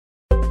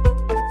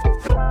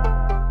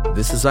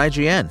This is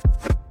IGN.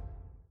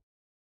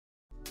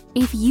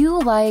 If you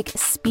like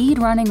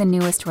speedrunning the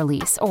newest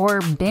release or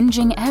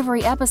binging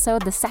every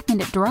episode the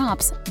second it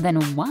drops,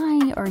 then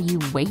why are you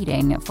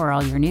waiting for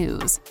all your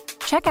news?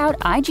 Check out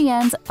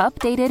IGN's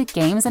updated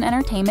games and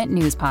entertainment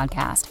news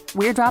podcast.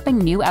 We're dropping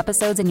new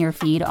episodes in your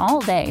feed all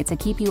day to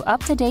keep you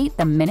up to date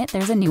the minute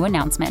there's a new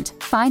announcement.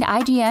 Find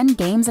IGN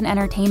Games and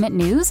Entertainment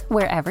News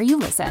wherever you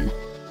listen.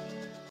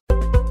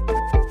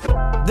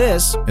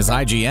 This is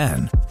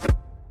IGN.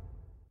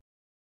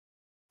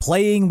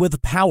 Playing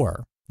with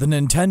Power, the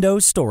Nintendo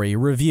Story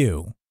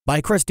Review by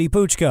Christy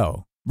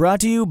Puchko. Brought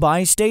to you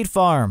by State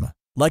Farm.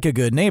 Like a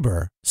good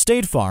neighbor,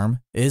 State Farm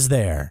is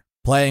there.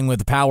 Playing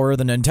with Power,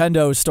 the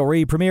Nintendo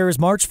Story premieres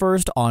March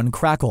 1st on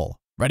Crackle.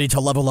 Ready to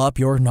level up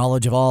your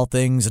knowledge of all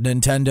things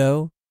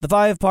Nintendo? The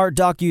 5-part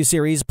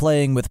docu-series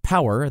Playing with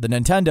Power, the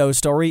Nintendo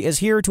Story is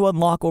here to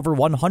unlock over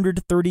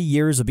 130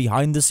 years of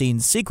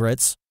behind-the-scenes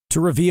secrets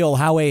to reveal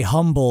how a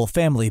humble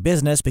family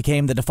business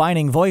became the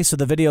defining voice of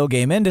the video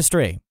game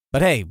industry.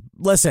 But hey,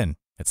 listen.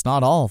 It's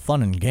not all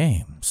fun and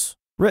games.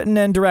 Written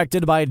and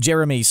directed by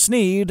Jeremy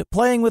Sneed,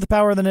 Playing with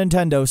Power the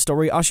Nintendo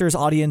Story ushers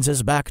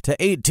audiences back to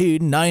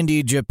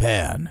 1890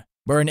 Japan,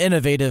 where an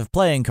innovative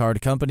playing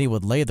card company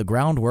would lay the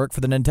groundwork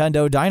for the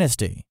Nintendo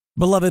dynasty.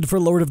 Beloved for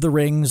Lord of the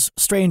Rings,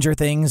 Stranger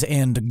Things,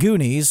 and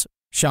Goonies,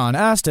 Sean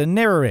Astin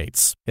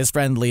narrates, his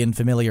friendly and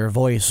familiar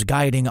voice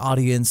guiding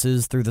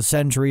audiences through the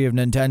century of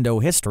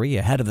Nintendo history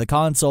ahead of the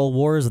console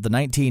wars of the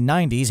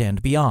 1990s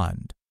and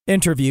beyond.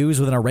 Interviews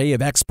with an array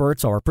of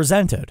experts are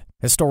presented.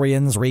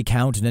 Historians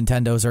recount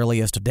Nintendo's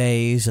earliest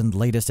days and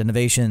latest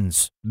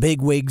innovations.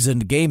 Bigwigs in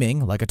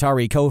gaming, like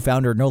Atari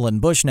co-founder Nolan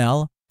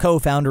Bushnell,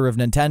 co-founder of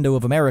Nintendo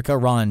of America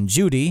Ron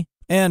Judy,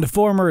 and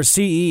former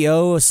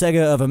CEO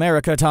Sega of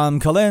America Tom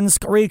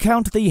Kalinske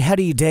recount the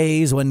heady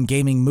days when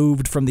gaming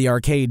moved from the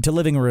arcade to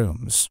living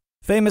rooms.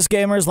 Famous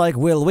gamers like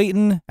Will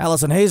Wheaton,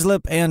 Alison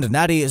Haislip, and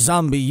Natty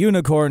Zombie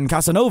Unicorn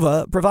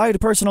Casanova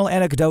provide personal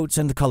anecdotes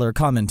and color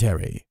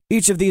commentary.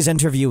 Each of these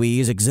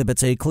interviewees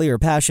exhibits a clear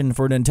passion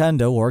for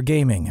Nintendo or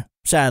gaming.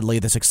 Sadly,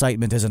 this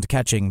excitement isn't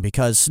catching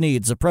because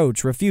Sneed's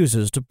approach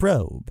refuses to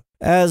probe.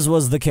 As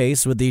was the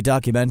case with the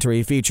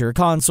documentary feature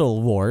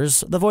Console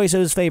Wars, the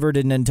voices favored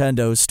in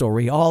Nintendo's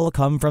story all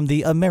come from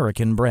the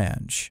American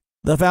branch.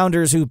 The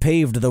founders who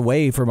paved the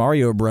way for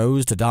Mario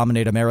Bros. To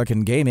dominate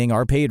American gaming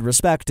are paid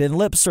respect and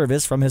lip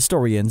service from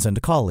historians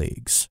and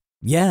colleagues.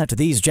 Yet,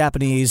 these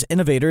Japanese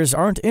innovators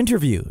aren't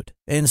interviewed.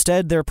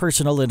 Instead, their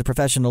personal and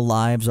professional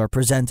lives are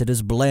presented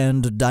as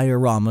bland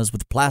dioramas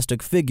with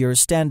plastic figures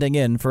standing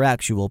in for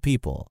actual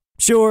people.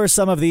 Sure,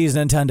 some of these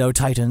Nintendo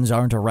titans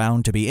aren't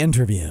around to be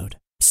interviewed.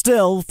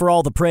 Still, for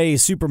all the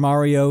praise Super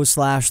Mario /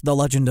 The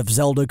Legend of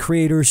Zelda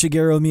creator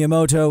Shigeru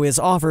Miyamoto is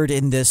offered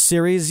in this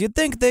series, you'd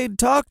think they'd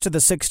talk to the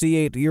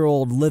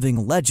 68-year-old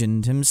living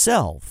legend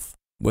himself.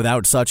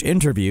 Without such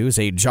interviews,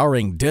 a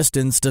jarring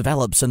distance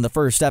develops in the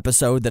first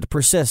episode that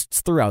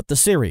persists throughout the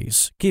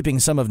series, keeping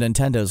some of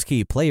Nintendo's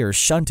key players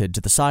shunted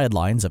to the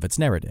sidelines of its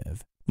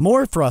narrative.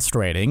 More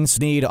frustrating,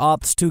 Sneed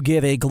opts to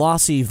give a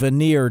glossy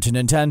veneer to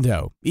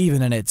Nintendo,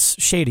 even in its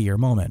shadier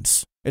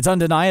moments. It's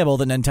undeniable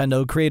that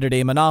Nintendo created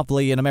a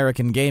monopoly in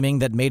American gaming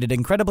that made it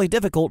incredibly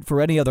difficult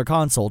for any other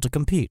console to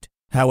compete.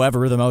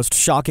 However, the most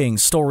shocking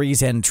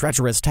stories and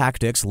treacherous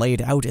tactics laid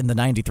out in the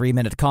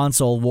 93-minute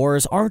console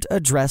wars aren't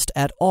addressed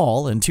at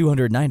all in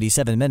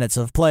 297 minutes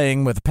of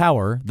Playing with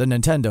Power, the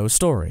Nintendo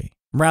Story.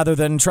 Rather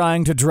than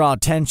trying to draw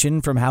tension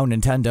from how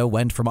Nintendo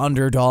went from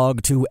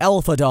underdog to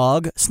alpha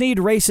dog, Sneed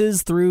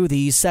races through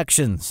these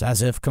sections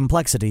as if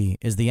complexity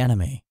is the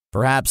enemy.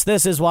 Perhaps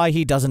this is why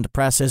he doesn't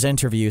press his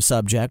interview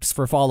subjects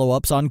for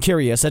follow-ups on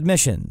curious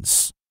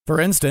admissions.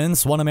 For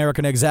instance, one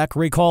American exec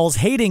recalls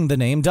hating the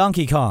name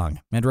Donkey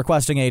Kong and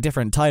requesting a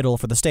different title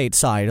for the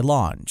stateside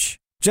launch.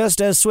 Just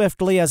as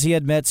swiftly as he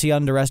admits he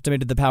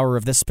underestimated the power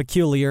of this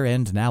peculiar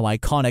and now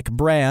iconic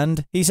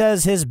brand, he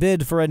says his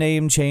bid for a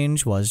name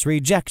change was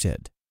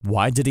rejected.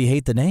 Why did he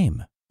hate the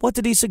name? What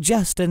did he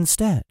suggest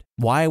instead?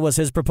 Why was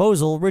his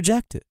proposal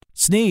rejected?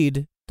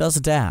 Sneed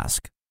doesn't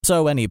ask.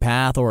 So any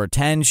path or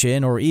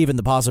tension or even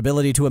the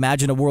possibility to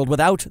imagine a world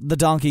without the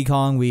Donkey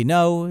Kong we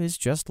know is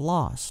just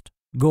lost.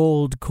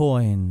 Gold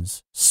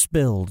coins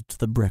spilled to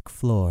the brick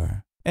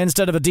floor.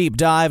 Instead of a deep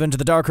dive into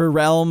the darker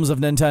realms of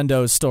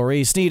Nintendo's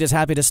story, Sneed is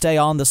happy to stay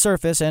on the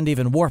surface and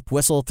even warp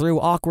whistle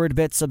through awkward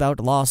bits about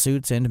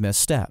lawsuits and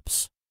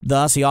missteps.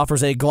 Thus, he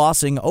offers a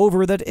glossing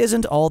over that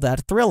isn't all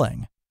that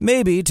thrilling.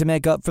 Maybe to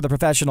make up for the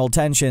professional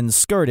tension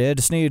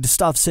skirted, Sneed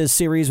stuffs his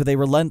series with a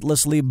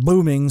relentlessly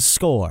booming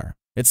score.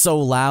 It's so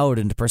loud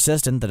and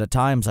persistent that at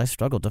times I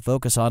struggled to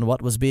focus on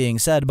what was being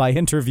said by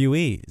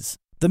interviewees.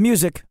 The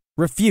music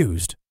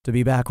refused to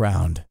be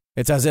background.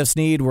 It's as if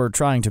Sneed were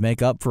trying to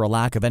make up for a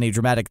lack of any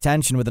dramatic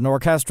tension with an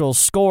orchestral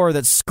score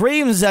that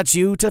screams at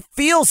you to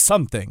feel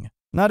something.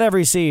 Not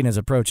every scene is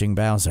approaching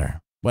Bowser.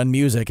 When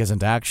music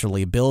isn't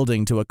actually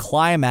building to a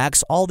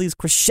climax, all these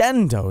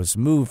crescendos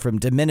move from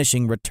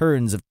diminishing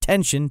returns of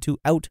tension to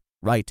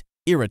outright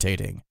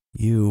irritating.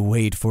 You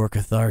wait for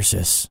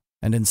catharsis.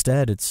 And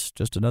instead, it's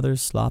just another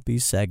sloppy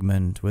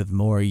segment with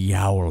more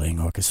yowling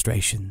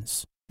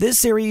orchestrations. This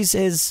series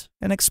is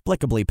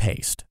inexplicably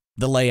paced.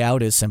 The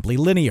layout is simply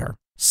linear.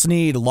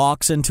 Sneed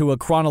locks into a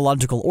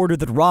chronological order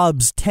that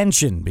robs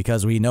tension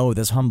because we know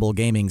this humble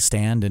gaming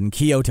stand in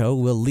Kyoto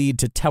will lead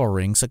to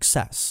towering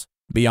success.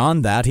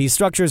 Beyond that, he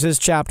structures his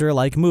chapter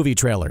like movie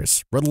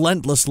trailers,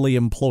 relentlessly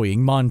employing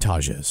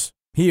montages.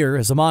 Here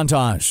is a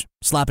montage,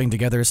 slapping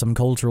together some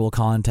cultural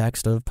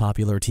context of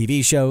popular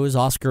TV shows,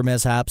 Oscar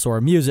mishaps,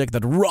 or music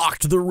that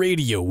rocked the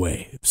radio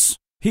waves.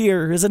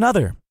 Here is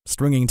another,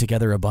 stringing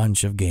together a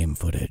bunch of game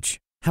footage.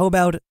 How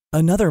about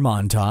another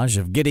montage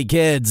of giddy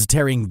kids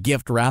tearing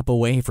gift wrap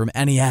away from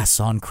NES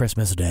on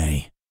Christmas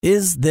Day?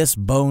 Is this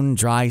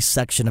bone-dry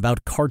section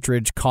about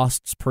cartridge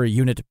costs per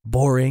unit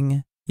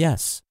boring?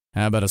 Yes.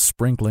 How about a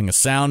sprinkling of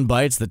sound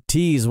bites that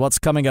tease what's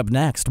coming up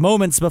next,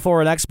 moments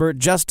before an expert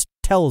just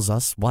tells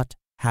us what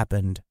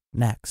happened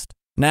next?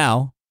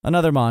 Now,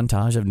 another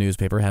montage of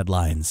newspaper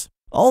headlines.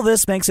 All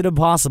this makes it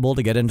impossible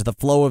to get into the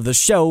flow of the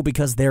show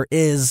because there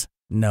is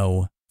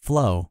no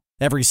flow.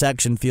 Every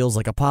section feels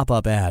like a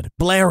pop-up ad,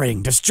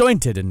 blaring,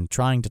 disjointed, and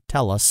trying to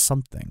tell us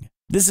something.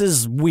 This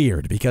is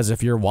weird because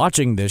if you're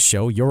watching this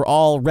show, you're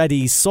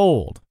already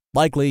sold.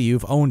 Likely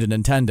you've owned a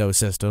Nintendo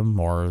system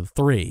or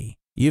 3.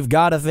 You've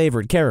got a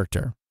favorite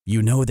character.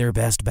 You know their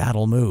best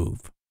battle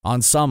move.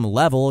 On some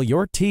level,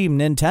 you're Team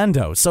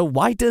Nintendo, so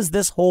why does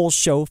this whole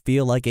show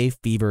feel like a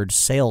fevered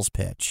sales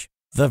pitch?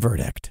 The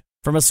verdict.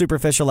 From a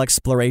superficial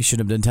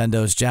exploration of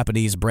Nintendo's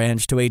Japanese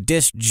branch to a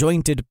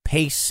disjointed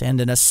pace and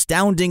an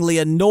astoundingly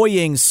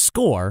annoying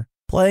score,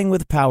 playing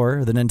with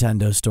power, the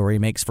Nintendo story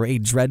makes for a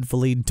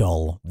dreadfully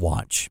dull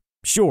watch.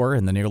 Sure,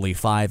 in the nearly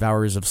 5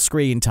 hours of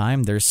screen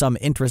time, there's some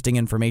interesting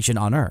information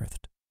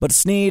unearthed. But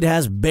Sneed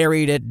has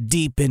buried it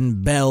deep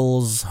in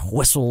bells,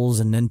 whistles,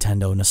 and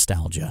Nintendo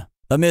nostalgia.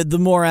 Amid the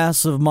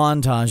morass of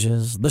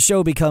montages, the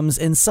show becomes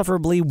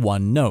insufferably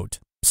one note.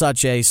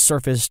 Such a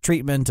surface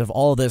treatment of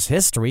all this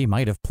history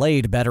might have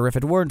played better if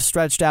it weren't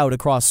stretched out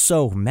across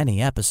so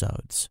many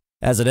episodes.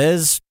 As it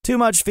is, too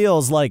much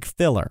feels like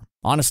filler.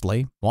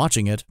 Honestly,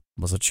 watching it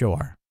was a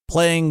chore.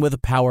 Playing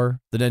with power,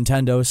 the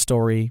Nintendo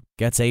story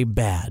gets a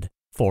bad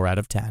 4 out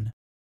of 10.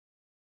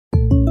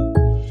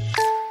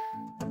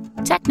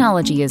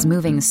 Technology is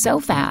moving so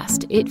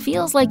fast, it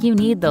feels like you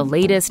need the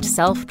latest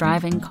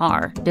self-driving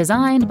car,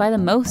 designed by the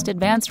most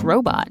advanced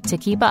robot to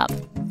keep up.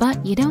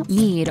 But you don't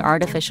need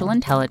artificial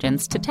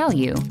intelligence to tell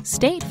you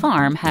State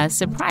Farm has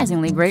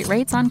surprisingly great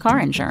rates on car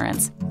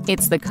insurance.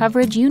 It's the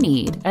coverage you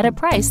need at a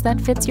price that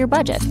fits your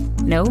budget.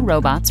 No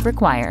robots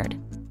required.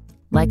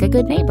 Like a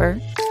good neighbor,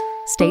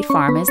 State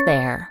Farm is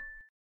there.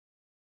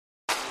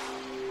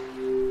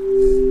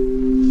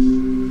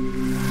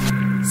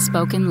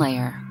 Spoken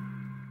Layer.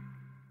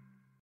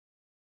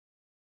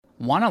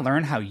 Want to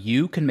learn how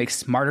you can make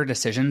smarter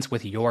decisions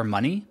with your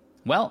money?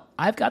 Well,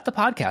 I've got the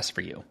podcast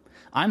for you.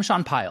 I'm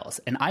Sean Piles,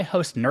 and I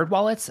host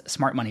NerdWallet's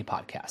Smart Money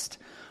Podcast.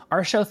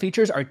 Our show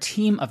features our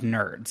team of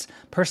nerds,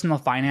 personal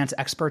finance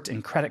experts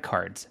in credit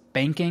cards,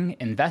 banking,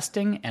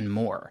 investing, and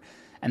more.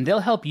 And they'll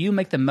help you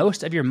make the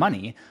most of your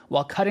money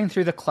while cutting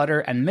through the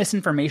clutter and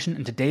misinformation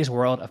in today's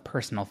world of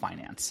personal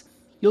finance.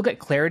 You'll get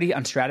clarity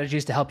on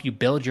strategies to help you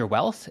build your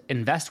wealth,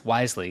 invest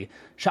wisely,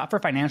 shop for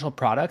financial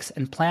products,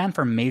 and plan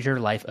for major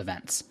life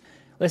events.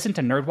 Listen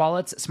to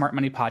NerdWallet's Smart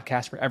Money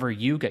Podcast wherever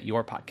you get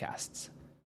your podcasts.